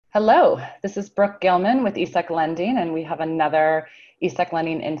Hello, this is Brooke Gillman with ESEC Lending, and we have another ESEC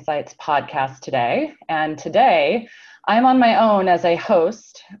Lending Insights podcast today. And today, I'm on my own as a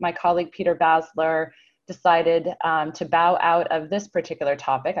host. My colleague Peter Basler decided to bow out of this particular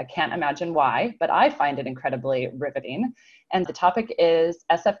topic. I can't imagine why, but I find it incredibly riveting. And the topic is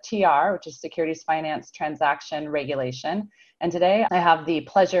SFTR, which is Securities Finance Transaction Regulation. And today, I have the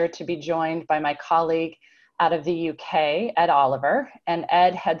pleasure to be joined by my colleague out of the UK, Ed Oliver, and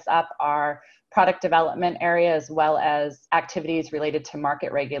Ed heads up our product development area as well as activities related to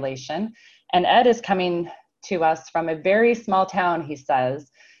market regulation. And Ed is coming to us from a very small town, he says,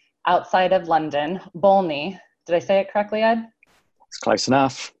 outside of London, Bolney. Did I say it correctly, Ed? It's close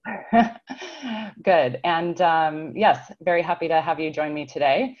enough. Good. And yes, very happy to have you join me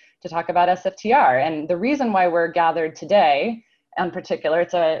today to talk about SFTR. And the reason why we're gathered today in particular,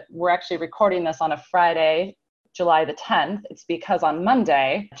 we're actually recording this on a Friday, July the 10th. It's because on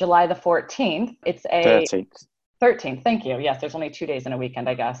Monday, July the 14th, it's a 13th. Thank you. Yes, there's only 2 days in a weekend,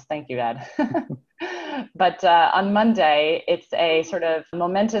 I guess. Thank you, Ed. But on Monday, it's a sort of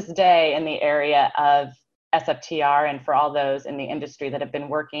momentous day in the area of SFTR and for all those in the industry that have been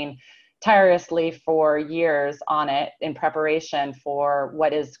working tirelessly for years on it in preparation for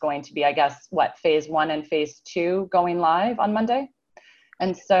what is going to be, I guess, phase 1 and phase 2 going live on Monday.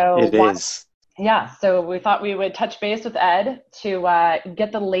 And so it is. Yeah, so we thought we would touch base with Ed to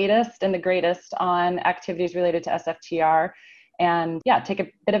get the latest and the greatest on activities related to SFTR and take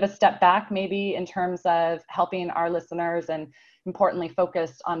a bit of a step back maybe in terms of helping our listeners and importantly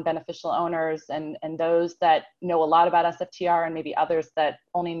focused on beneficial owners and those that know a lot about SFTR and maybe others that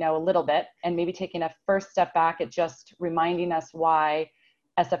only know a little bit, and maybe taking a first step back at just reminding us why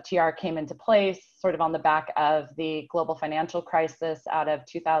SFTR came into place sort of on the back of the global financial crisis out of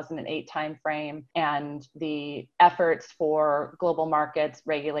 2008 timeframe and the efforts for global markets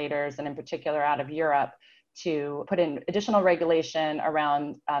regulators and in particular out of Europe to put in additional regulation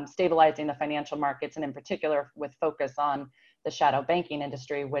around stabilizing the financial markets and in particular with focus on the shadow banking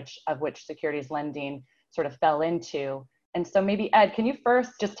industry, of which securities lending sort of fell into. And so maybe Ed, can you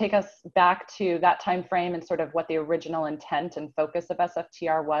first just take us back to that time frame and sort of what the original intent and focus of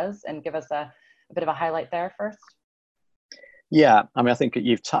SFTR was and give us a bit of a highlight there first? Yeah, I mean, I think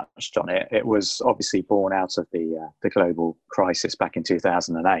you've touched on it. It was obviously born out of the global crisis back in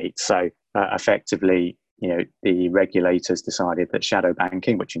 2008. So effectively, the regulators decided that shadow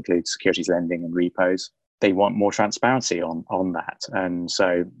banking, which includes securities lending and repos, they want more transparency on that. And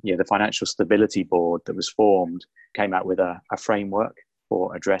so, the Financial Stability Board that was formed came out with a framework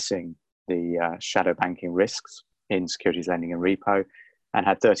for addressing the shadow banking risks in securities lending and repo, and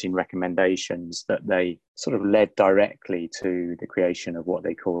had 13 recommendations that they sort of led directly to the creation of what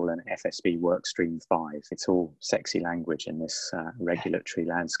they call an FSB Workstream 5. It's all sexy language in this regulatory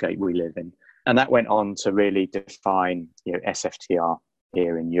landscape we live in. And that went on to really define SFTR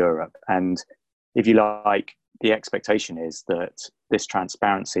here in Europe. And if you like, the expectation is that this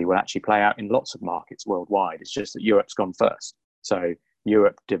transparency will actually play out in lots of markets worldwide. It's just that Europe's gone first. So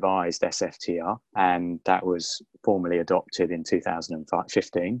Europe devised SFTR, and that was formally adopted in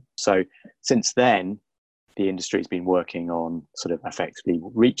 2015. So since then, the industry's been working on sort of effectively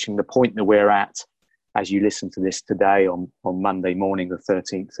reaching the point that we're at as you listen to this today on Monday morning, the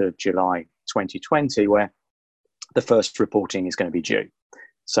 13th of July, 2020, where the first reporting is going to be due.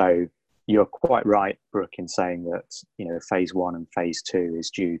 So you're quite right, Brooke, in saying that phase 1 and phase 2 is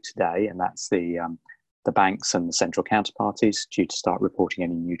due today, and that's the banks and the central counterparties due to start reporting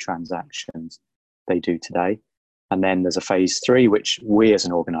any new transactions they do today. And then there's a phase 3, which we as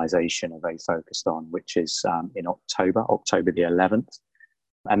an organisation are very focused on, which is in October the 11th.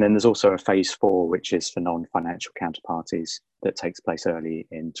 And then there's also a phase 4, which is for non-financial counterparties that takes place early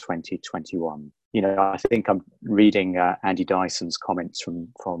in 2021. I think I'm reading Andy Dyson's comments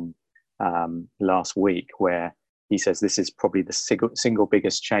from last week, where he says this is probably the single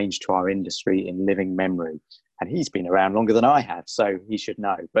biggest change to our industry in living memory. And he's been around longer than I have, so he should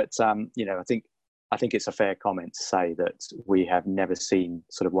know. But, I think it's a fair comment to say that we have never seen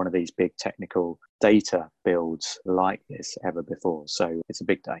sort of one of these big technical data builds like this ever before. So it's a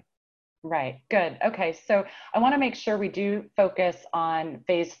big day. Right. Good. Okay. So I want to make sure we do focus on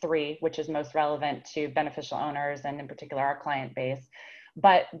phase 3, which is most relevant to beneficial owners and in particular our client base.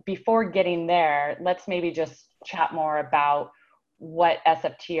 But before getting there, let's maybe just chat more about what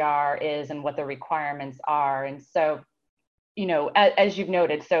SFTR is and what the requirements are. And so, as you've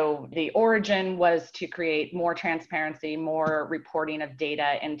noted, so the origin was to create more transparency, more reporting of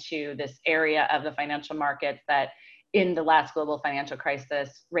data into this area of the financial markets that in the last global financial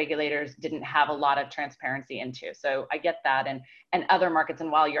crisis, regulators didn't have a lot of transparency into. So I get that, and other markets.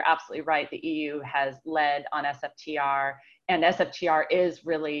 And while you're absolutely right, the EU has led on SFTR, and SFTR is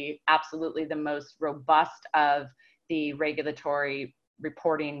really absolutely the most robust of the regulatory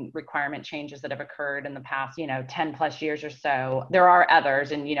reporting requirement changes that have occurred in the past, 10 plus years or so. There are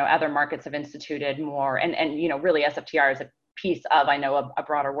others, and, other markets have instituted more, and really SFTR is a piece of, I know, a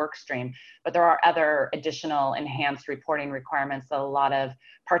broader work stream, but there are other additional enhanced reporting requirements that a lot of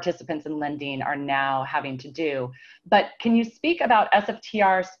participants in lending are now having to do. But can you speak about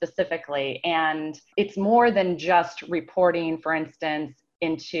SFTR specifically? And it's more than just reporting, for instance,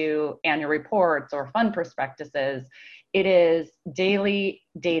 into annual reports or fund prospectuses. It is daily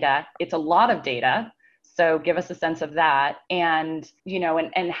data. It's a lot of data. So give us a sense of that, and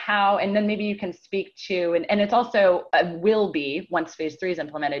how, and then maybe you can speak to, and it's also will be, once phase 3 is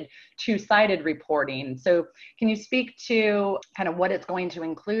implemented, two-sided reporting. So can you speak to kind of what it's going to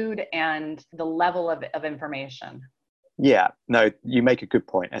include and the level of information? Yeah, no, you make a good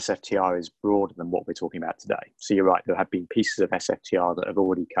point. SFTR is broader than what we're talking about today. So you're right, there have been pieces of SFTR that have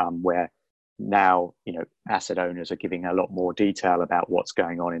already come where now, asset owners are giving a lot more detail about what's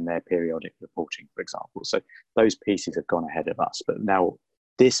going on in their periodic reporting, for example. So those pieces have gone ahead of us. But now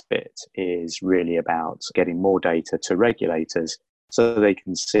this bit is really about getting more data to regulators so they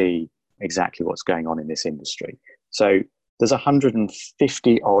can see exactly what's going on in this industry. So there's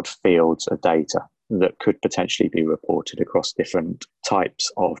 150 odd fields of data that could potentially be reported across different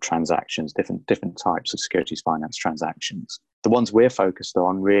types of transactions, different types of securities finance transactions. The ones we're focused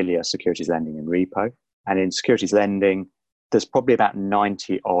on really are securities lending and repo. And in securities lending, there's probably about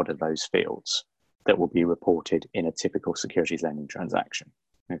 90 odd of those fields that will be reported in a typical securities lending transaction.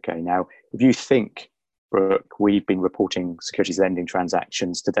 Okay, now, if you think, Brooke, we've been reporting securities lending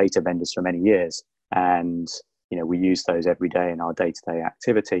transactions to data vendors for many years, and we use those every day in our day-to-day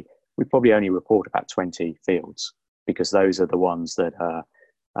activity. We probably only report about 20 fields because those are the ones that are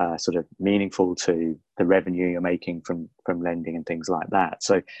sort of meaningful to the revenue you're making from lending and things like that.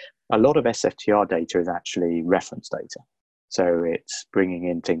 So a lot of SFTR data is actually reference data. So it's bringing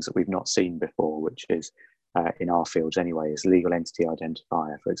in things that we've not seen before, which is in our fields anyway, is legal entity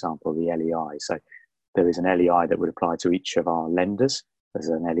identifier, for example, the LEI. So there is an LEI that would apply to each of our lenders. There's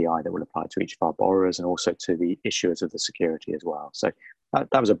an LEI that will apply to each of our borrowers and also to the issuers of the security as well. So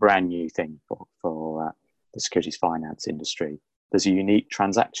that was a brand new thing for the securities finance industry. There's a unique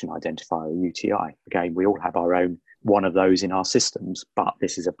transaction identifier, UTI. Again, we all have our own one of those in our systems, but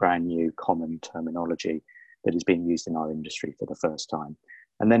this is a brand new common terminology that is being used in our industry for the first time.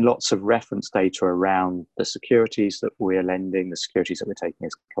 And then lots of reference data around the securities that we're lending, the securities that we're taking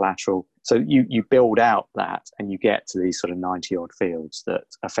as collateral. So you build out that and you get to these sort of 90 odd fields that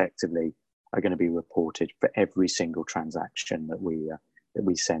effectively are going to be reported for every single transaction that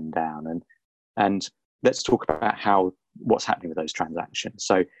we send down. And let's talk about what's happening with those transactions.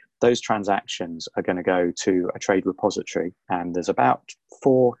 So those transactions are going to go to a trade repository, and there's about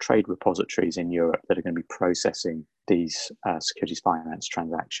 4 trade repositories in Europe that are going to be processing these securities finance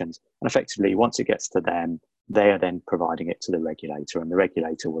transactions. And effectively, once it gets to them, they are then providing it to the regulator, and the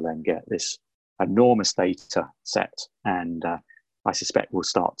regulator will then get this enormous data set, and I suspect we'll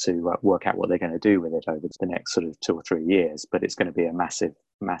start to work out what they're going to do with it over the next sort of 2 or 3 years, but it's going to be a massive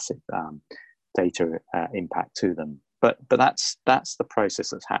data impact to them. But that's the process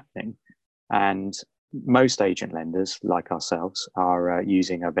that's happening. And most agent lenders, like ourselves, are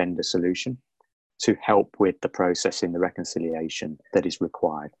using a vendor solution to help with the processing, the reconciliation that is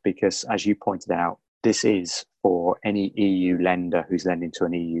required. Because as you pointed out, this is for any EU lender who's lending to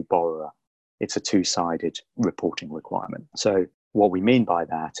an EU borrower. It's a two-sided reporting requirement. So what we mean by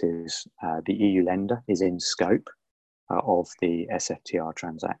that is the EU lender is in scope of the SFTR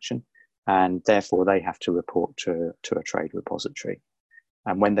transaction, and therefore they have to report to a trade repository.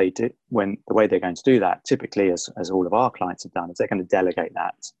 And when they do, the way they're going to do that, typically, as all of our clients have done, is they're going to delegate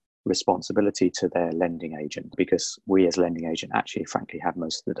that responsibility to their lending agent, because we as lending agent actually, frankly, have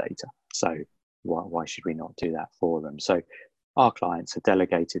most of the data. So why should we not do that for them? So our clients have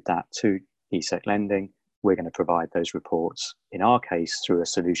delegated that to ESEC Lending. We're going to provide those reports, in our case, through a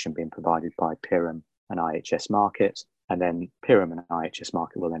solution being provided by PIRM and IHS Markit. And then PIRM and IHS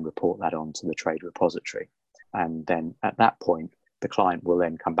Markit will then report that on to the trade repository. And then at that point, the client will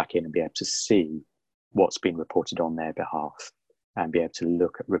then come back in and be able to see what's been reported on their behalf and be able to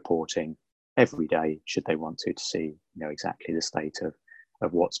look at reporting every day, should they want to see exactly the state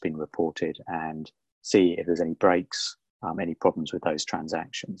of what's been reported and see if there's any breaks, any problems with those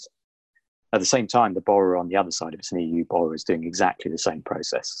transactions. At the same time, the borrower on the other side, if it's an EU borrower, is doing exactly the same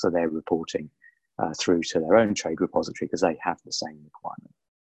process. So they're reporting through to their own trade repository because they have the same requirement.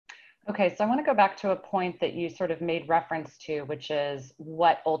 Okay, so I want to go back to a point that you sort of made reference to, which is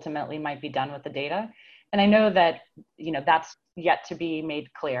what ultimately might be done with the data. And I know that, that's yet to be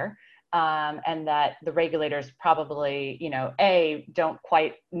made clear, and that the regulators probably, don't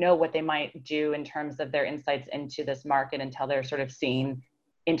quite know what they might do in terms of their insights into this market until they're sort of seen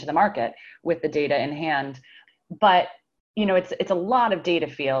into the market with the data in hand. But, it's a lot of data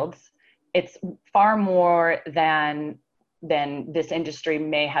fields. It's far more than this industry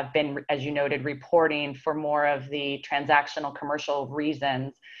may have been, as you noted, reporting for more of the transactional commercial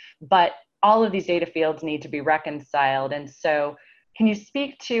reasons. But all of these data fields need to be reconciled. And so can you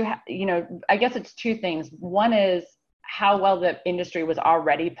speak to, I guess it's two things. One is how well the industry was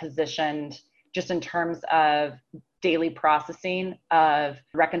already positioned just in terms of daily processing of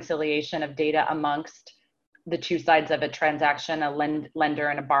reconciliation of data amongst the two sides of a transaction, a lender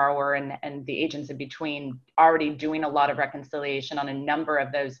and a borrower, and the agents in between, already doing a lot of reconciliation on a number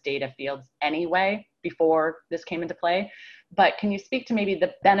of those data fields anyway before this came into play. But can you speak to maybe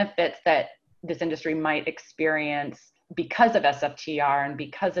the benefits that this industry might experience because of SFTR and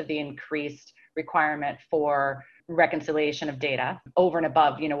because of the increased requirement for reconciliation of data over and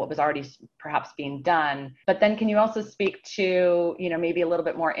above, what was already perhaps being done? But then can you also speak to, maybe a little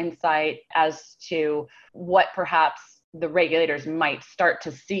bit more insight as to what perhaps the regulators might start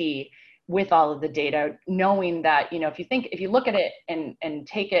to see with all of the data, knowing that, if you look at it and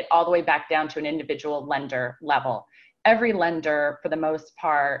take it all the way back down to an individual lender level, every lender for the most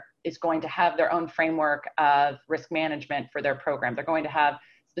part is going to have their own framework of risk management for their program. They're going to have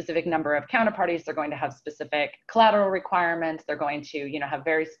specific number of counterparties. They're going to have specific collateral requirements. They're going to, have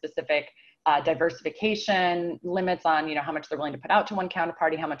very specific diversification limits on, how much they're willing to put out to one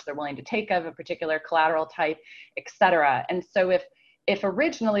counterparty, how much they're willing to take of a particular collateral type, et cetera. And so if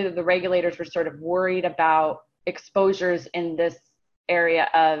originally the regulators were sort of worried about exposures in this area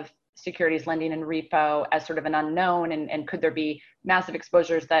of securities lending and repo as sort of an unknown, and could there be massive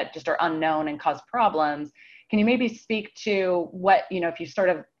exposures that just are unknown and cause problems, can you maybe speak to what, if you sort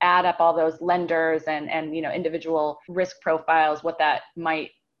of add up all those lenders and individual risk profiles, what that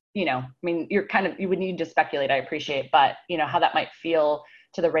might, you would need to speculate, I appreciate, but how that might feel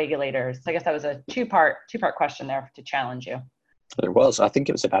to the regulators. So I guess that was a two-part question there to challenge you. There was. I think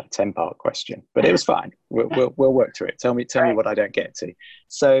it was about a 10-part question, but it was fine. We'll work through it. Tell me what I don't get to.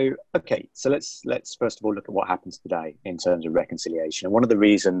 So, okay. So let's first of all look at what happens today in terms of reconciliation. And one of the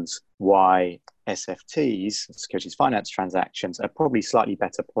reasons why SFTs, securities finance transactions, are probably slightly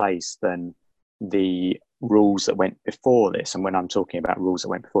better placed than the rules that went before this. And when I'm talking about rules that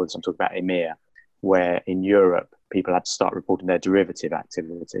went before this, I'm talking about EMIR, where in Europe people had to start reporting their derivative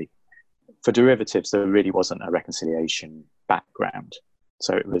activity. For derivatives, there really wasn't a reconciliation background.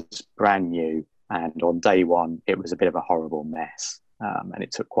 So it was brand new. And on day one, it was a bit of a horrible mess. And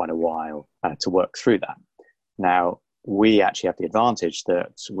it took quite a while to work through that. Now, we actually have the advantage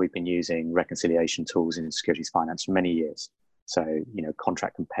that we've been using reconciliation tools in securities finance for many years. So,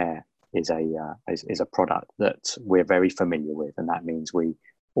 Contract Compare is a product that we're very familiar with. And that means we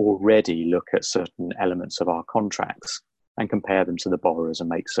already look at certain elements of our contracts and compare them to the borrowers and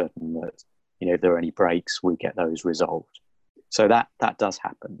make certain that, if there are any breaks, we get those resolved. So that does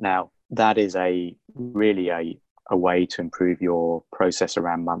happen. Now, that is really a way to improve your process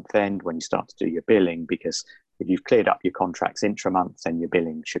around month end when you start to do your billing, because if you've cleared up your contracts intra-month, then your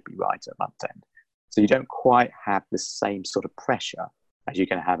billing should be right at month end. So you don't quite have the same sort of pressure as you're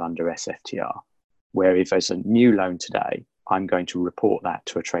going to have under SFTR, where if there's a new loan today, I'm going to report that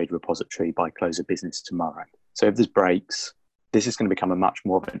to a trade repository by close of business tomorrow. So if there's breaks, this is going to become a much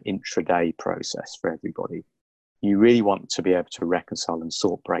more of an intraday process for everybody. You really want to be able to reconcile and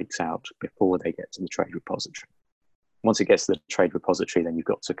sort breaks out before they get to the trade repository. Once it gets to the trade repository, then you've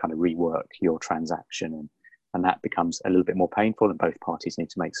got to kind of rework your transaction, and that becomes a little bit more painful, and both parties need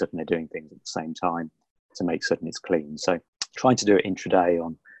to make certain they're doing things at the same time to make certain it's clean. So trying to do it intraday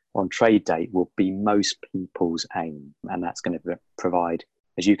on trade date will be most people's aim, and that's going to provide,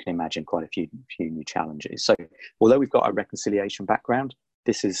 as you can imagine, quite a few new challenges. So although we've got a reconciliation background,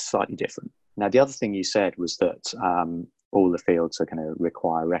 this is slightly different. Now, the other thing you said was that all the fields are going to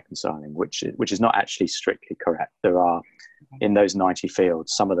require reconciling, which is not actually strictly correct. There are, in those 90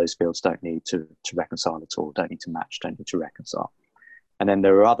 fields, some of those fields don't need to reconcile at all, don't need to match, don't need to reconcile. And then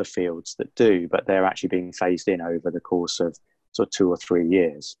there are other fields that do, but they're actually being phased in over the course of sort of 2 or 3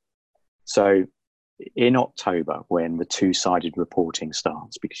 years. So in October, when the two-sided reporting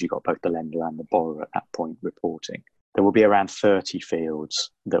starts, because you've got both the lender and the borrower at that point reporting, there will be around 30 fields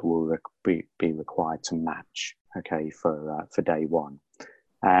that will be required to match, okay, for day one.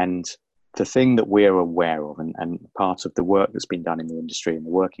 And the thing that we're aware of, and part of the work that's been done in the industry and the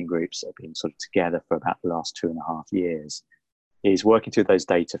working groups that have been sort of together for about the last 2.5 years, is working through those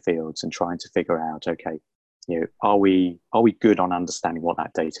data fields and trying to figure out, okay, are we good on understanding what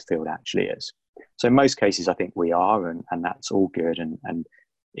that data field actually is? So in most cases, I think we are, and that's all good. And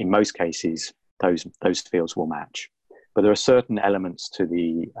in most cases, those fields will match. But there are certain elements to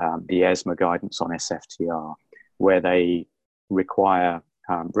the ESMA guidance on SFTR where they require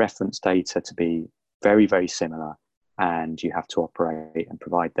reference data to be very, very similar, and you have to operate and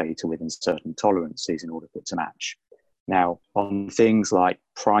provide data within certain tolerances in order for it to match. Now, on things like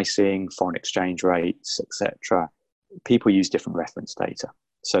pricing, foreign exchange rates, etc., people use different reference data.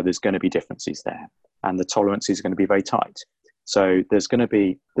 So there's going to be differences there, and the tolerances are going to be very tight. So there's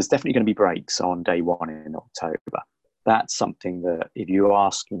definitely going to be breaks on day one in October. That's something that if you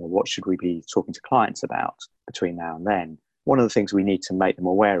ask, what should we be talking to clients about between now and then? One of the things we need to make them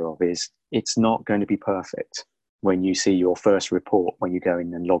aware of is it's not going to be perfect when you see your first report, when you go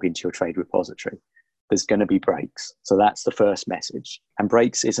in and log into your trade repository. There's going to be breaks. So that's the first message. And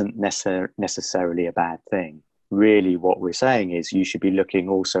breaks isn't necessarily a bad thing. Really, what we're saying is you should be looking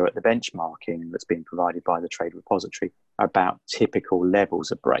also at the benchmarking that's being provided by the trade repository about typical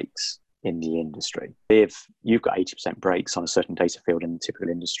levels of breaks in the industry. If you've got 80% breaks on a certain data field and the typical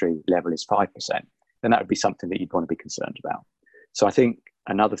industry level is 5%, then that would be something that you'd want to be concerned about. So I think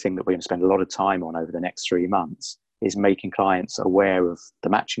another thing that we're going to spend a lot of time on over the next 3 months is making clients aware of the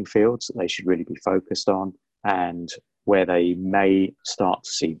matching fields that they should really be focused on, and where they may start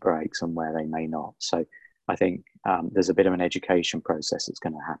to see breaks and where they may not. So I think there's a bit of an education process that's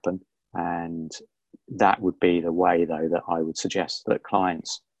going to happen. And that would be the way, though, that I would suggest that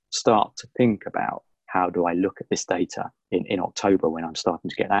clients start to think about, how do I look at this data in October when I'm starting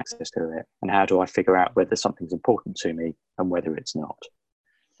to get access to it? And how do I figure out whether something's important to me and whether it's not?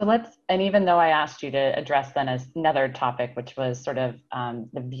 So and even though I asked you to address then as another topic, which was sort of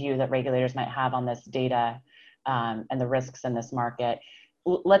the view that regulators might have on this data and the risks in this market,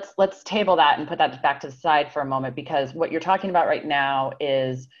 let's table that and put that back to the side for a moment, because what you're talking about right now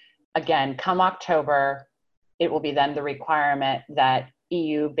is, again, come October, it will be then the requirement that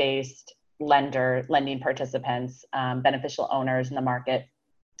EU-based lending participants, beneficial owners in the market,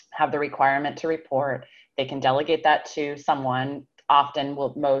 have the requirement to report. They can delegate that to someone. Often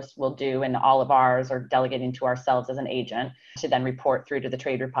most will do, and all of ours are delegating to ourselves as an agent to then report through to the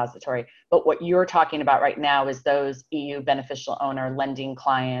trade repository. But what you're talking about right now is those EU beneficial owner lending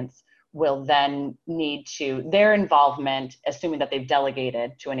clients will then need to, their involvement, assuming that they've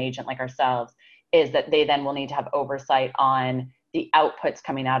delegated to an agent like ourselves, is that they then will need to have oversight on the outputs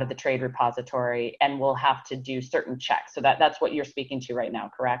coming out of the trade repository, and will have to do certain checks. So that's what you're speaking to right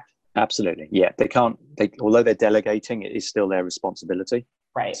now, correct? Absolutely. Yeah. Although they're delegating, it is still their responsibility.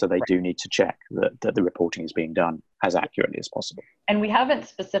 Right. So they do need to check that the reporting is being done as accurately as possible. And we haven't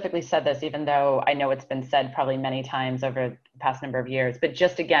specifically said this, even though I know it's been said probably many times over the past number of years, but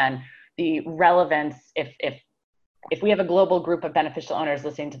just again, the relevance, if we have a global group of beneficial owners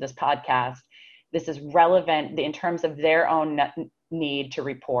listening to this podcast, this is relevant in terms of their own need to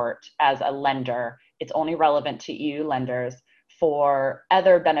report as a lender. It's only relevant to EU lenders. For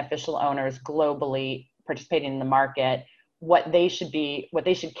other beneficial owners globally participating in the market, what they should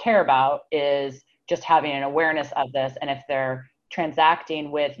care about is just having an awareness of this. And if they're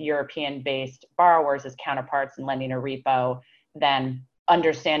transacting with European-based borrowers as counterparts and lending a repo, then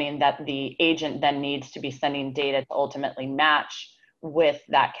understanding that the agent then needs to be sending data to ultimately match with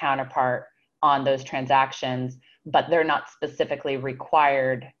that counterpart on those transactions, but they're not specifically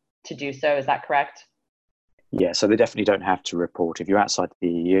required to do so. Is that correct? Yeah, so they definitely don't have to report. If you're outside the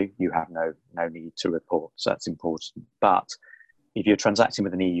EU, you have no need to report. So that's important. But if you're transacting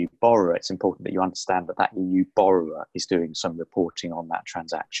with an EU borrower, it's important that you understand that EU borrower is doing some reporting on that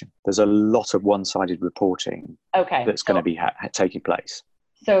transaction. There's a lot of one-sided reporting that's going to be taking place.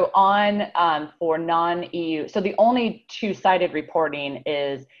 So for non-EU, so the only two-sided reporting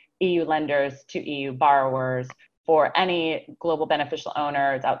is EU lenders to EU borrowers. For any global beneficial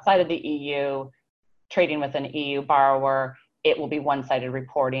owners outside of the EU trading with an EU borrower, it will be one-sided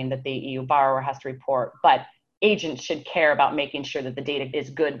reporting that the EU borrower has to report. But agents should care about making sure that the data is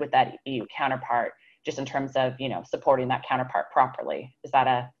good with that EU counterpart, just in terms of, supporting that counterpart properly. Is that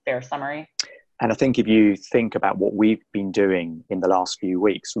a fair summary? And I think if you think about what we've been doing in the last few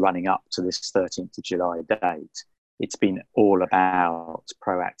weeks running up to this 13th of July date, it's been all about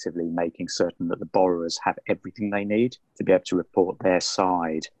proactively making certain that the borrowers have everything they need to be able to report their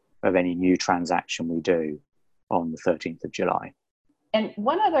side of any new transaction we do on the 13th of July. And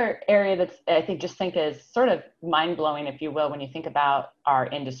one other area that's I think is sort of mind-blowing, if you will, when you think about our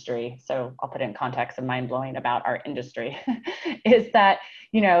industry. So I'll put it in context of mind-blowing about our industry is that,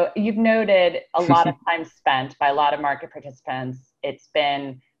 you've noted a lot of time spent by a lot of market participants. It's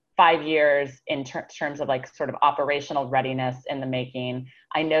been 5 years in terms of like sort of operational readiness in the making.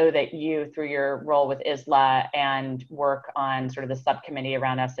 I know that you, through your role with ISLA and work on sort of the subcommittee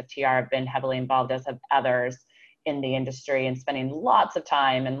around SFTR, have been heavily involved, as have others in the industry, and spending lots of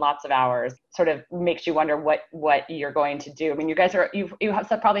time and lots of hours. Sort of makes you wonder what you're going to do. I mean, you guys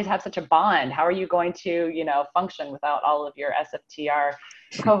probably have such a bond. How are you going to function without all of your SFTR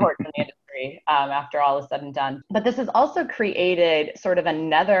cohorts in the industry after all is said and done? But this has also created sort of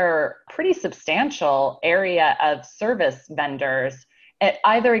another pretty substantial area of service vendors,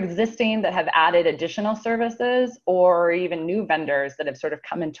 either existing that have added additional services or even new vendors that have sort of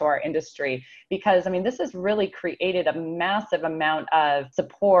come into our industry. Because, I mean, this has really created a massive amount of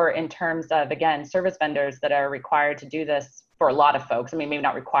support in terms of, again, service vendors that are required to do this for a lot of folks. I mean, maybe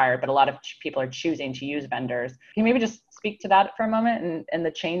not required, but a lot of people are choosing to use vendors. Can you maybe just speak to that for a moment and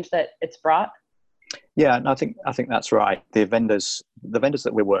the change that it's brought? Yeah, and I think that's right. The vendors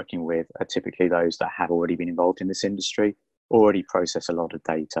that we're working with are typically those that have already been involved in this industry, already process a lot of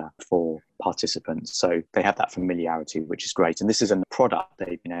data for participants. So they have that familiarity, which is great. And this is a product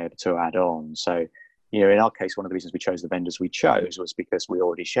they've been able to add on. So, in our case, one of the reasons we chose the vendors we chose was because we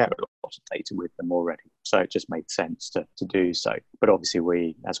already share a lot of data with them already. So it just made sense to do so. But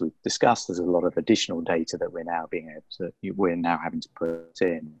obviously as we've discussed, there's a lot of additional data that we're now having to put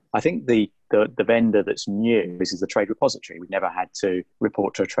in. I think the vendor that's new, this is the trade repository. We've never had to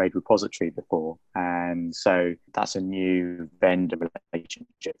report to a trade repository before. And so that's a new vendor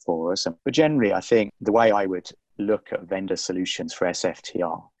relationship for us. But generally, I think the way I would look at vendor solutions for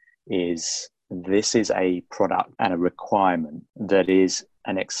SFTR is this is a product and a requirement that is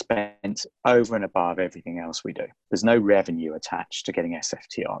an expense over and above everything else we do. There's no revenue attached to getting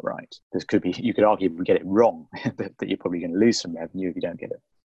SFTR right. You could argue if we get it wrong, that you're probably going to lose some revenue if you don't get it.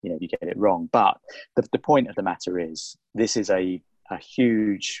 If you get it wrong. But the point of the matter is, this is a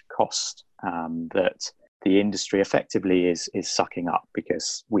huge cost that the industry effectively is sucking up,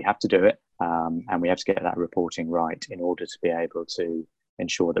 because we have to do it and we have to get that reporting right in order to be able to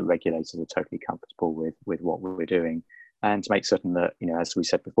ensure that regulators are totally comfortable with what we're doing, and to make certain that, as we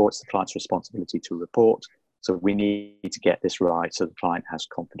said before, it's the client's responsibility to report. So we need to get this right so the client has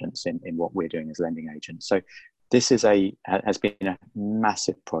confidence in what we're doing as lending agents. So this has been a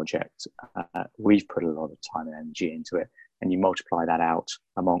massive project. We've put a lot of time and energy into it, and you multiply that out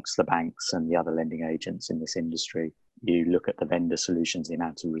amongst the banks and the other lending agents in this industry. You look at the vendor solutions, the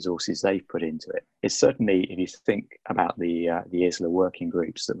amount of resources they've put into it. It's certainly, if you think about the ISLA working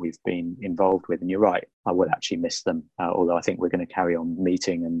groups that we've been involved with, and you're right, I will actually miss them. Although I think we're going to carry on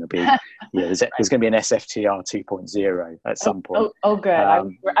meeting, and there'll be, there's going to be an SFTR 2.0 at some point. Oh, good.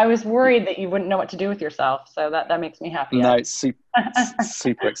 I was worried that you wouldn't know what to do with yourself, so that makes me happy. No, it's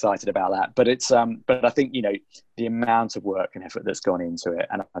super excited about that. But but I think the amount of work and effort that's gone into it,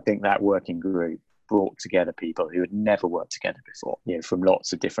 and I think that working group brought together people who had never worked together before, from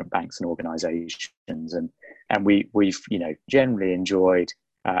lots of different banks and organizations. And we've generally enjoyed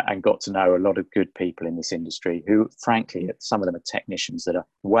and got to know a lot of good people in this industry who, frankly, some of them are technicians that are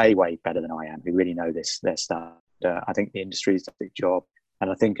way, way better than I am, who really know their stuff. I think the industry's done a big job. And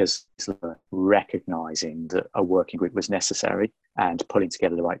I think as recognizing that a working group was necessary and pulling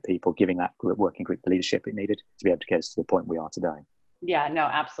together the right people, giving that working group the leadership it needed to be able to get us to the point we are today. Yeah, no,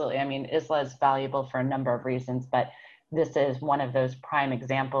 absolutely. I mean, ISLA is valuable for a number of reasons, but this is one of those prime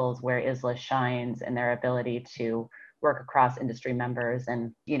examples where ISLA shines in their ability to work across industry members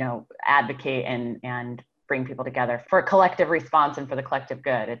and, advocate and bring people together for a collective response and for the collective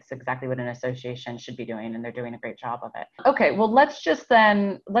good. It's exactly what an association should be doing, and they're doing a great job of it. Okay, well, let's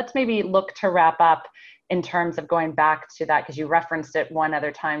maybe look to wrap up in terms of going back to that, because you referenced it one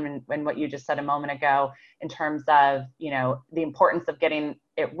other time in what you just said a moment ago, in terms of, the importance of getting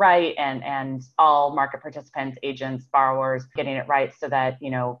it right and all market participants, agents, borrowers getting it right so that,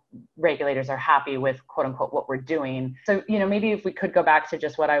 regulators are happy with quote unquote what we're doing. So, maybe if we could go back to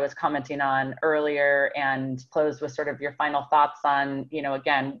just what I was commenting on earlier and close with sort of your final thoughts on,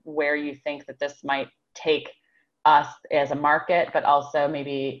 again, where you think that this might take us as a market, but also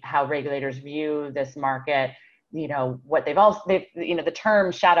maybe how regulators view this market. What the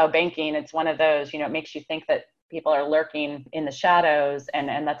term shadow banking, it's one of those, it makes you think that people are lurking in the shadows,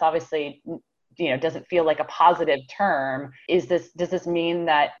 and that's obviously, doesn't feel like a positive term. Does this mean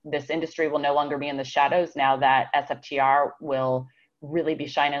that this industry will no longer be in the shadows now that SFTR will really be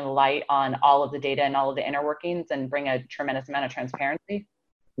shining the light on all of the data and all of the inner workings and bring a tremendous amount of transparency.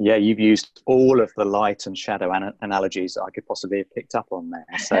 Yeah, you've used all of the light and shadow analogies that I could possibly have picked up on there.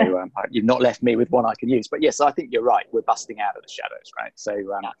 So you've not left me with one I can use. But yes, I think you're right. We're busting out of the shadows, right? So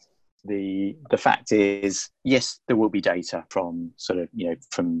the fact is, yes, there will be data from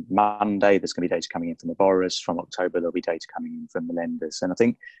from Monday. There's going to be data coming in from the borrowers. From October, there'll be data coming in from the lenders. And I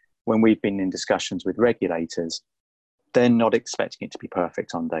think when we've been in discussions with regulators, they're not expecting it to be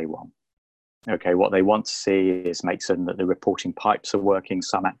perfect on day one. Okay, what they want to see is make certain that the reporting pipes are working,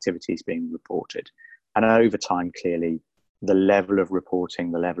 some activities being reported. And over time, clearly, the level of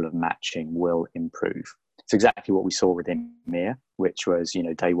reporting, the level of matching will improve. It's exactly what we saw with EMEA, which was,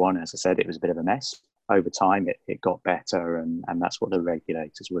 day one, as I said, it was a bit of a mess. Over time, it got better, and that's what the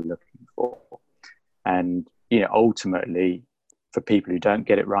regulators were looking for. And, ultimately, for people who don't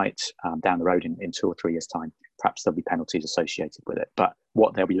get it right down the road in 2 or 3 years' time, perhaps there'll be penalties associated with it. But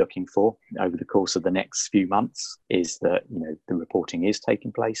what they'll be looking for over the course of the next few months is that, the reporting is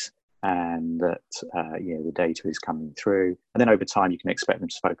taking place and that, the data is coming through. And then over time, you can expect them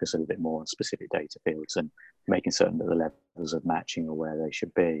to focus a little bit more on specific data fields and making certain that the levels of matching are where they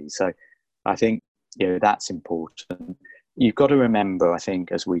should be. So I think, that's important. You've got to remember, I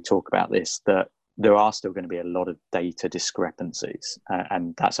think, as we talk about this, that there are still going to be a lot of data discrepancies,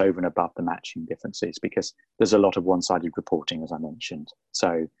 and that's over and above the matching differences because there's a lot of one-sided reporting, as I mentioned.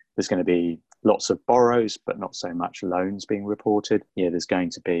 So there's going to be lots of borrows, but not so much loans being reported. There's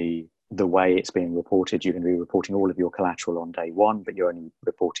going to be the way it's being reported. You're going to be reporting all of your collateral on day one, but you're only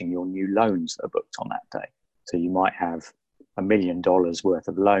reporting your new loans that are booked on that day. So you might have $1 million worth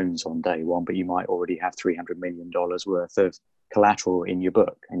of loans on day one, but you might already have $300 million worth of collateral in your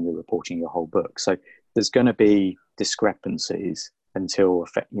book and you're reporting your whole book. So there's going to be discrepancies until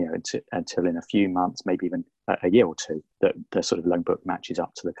in a few months, maybe even a year or two, that the sort of loan book matches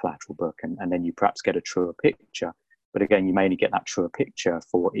up to the collateral book. And then you perhaps get a truer picture. But again, you may only get that truer picture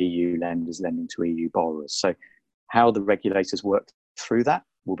for EU lenders lending to EU borrowers. So how the regulators work through that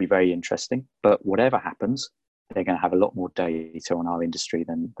will be very interesting. But whatever happens, they're going to have a lot more data on our industry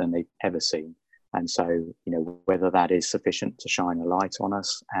than they've ever seen. And so, whether that is sufficient to shine a light on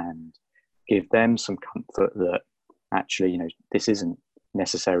us and give them some comfort that actually, this isn't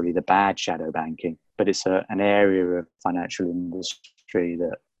necessarily the bad shadow banking, but it's an area of financial industry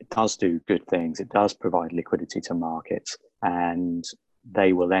that does do good things. It does provide liquidity to markets, and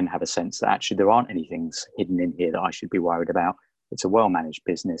they will then have a sense that actually there aren't any things hidden in here that I should be worried about. It's a well-managed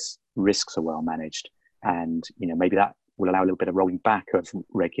business. Risks are well managed. And, maybe that will allow a little bit of rolling back of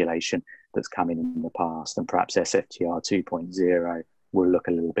regulation that's come in the past, and perhaps SFTR 2.0 will look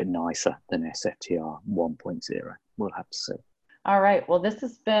a little bit nicer than SFTR 1.0. We'll have to see. All right. Well, this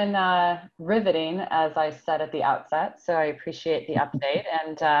has been riveting, as I said at the outset. So I appreciate the update.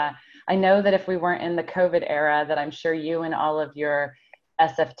 And I know that if we weren't in the COVID era, that I'm sure you and all of your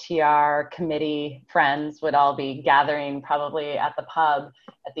SFTR committee friends would all be gathering probably at the pub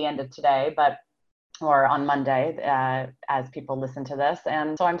at the end of today, or on Monday, as people listen to this.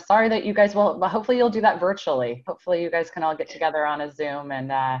 And so I'm sorry that you guys will, hopefully you'll do that virtually. Hopefully you guys can all get together on a Zoom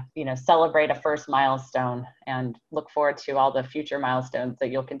and, celebrate a first milestone and look forward to all the future milestones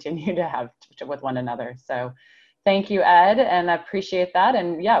that you'll continue to have with one another. So thank you, Ed, and I appreciate that.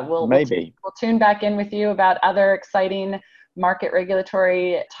 And yeah, we'll tune back in with you about other exciting market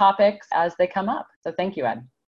regulatory topics as they come up. So thank you, Ed.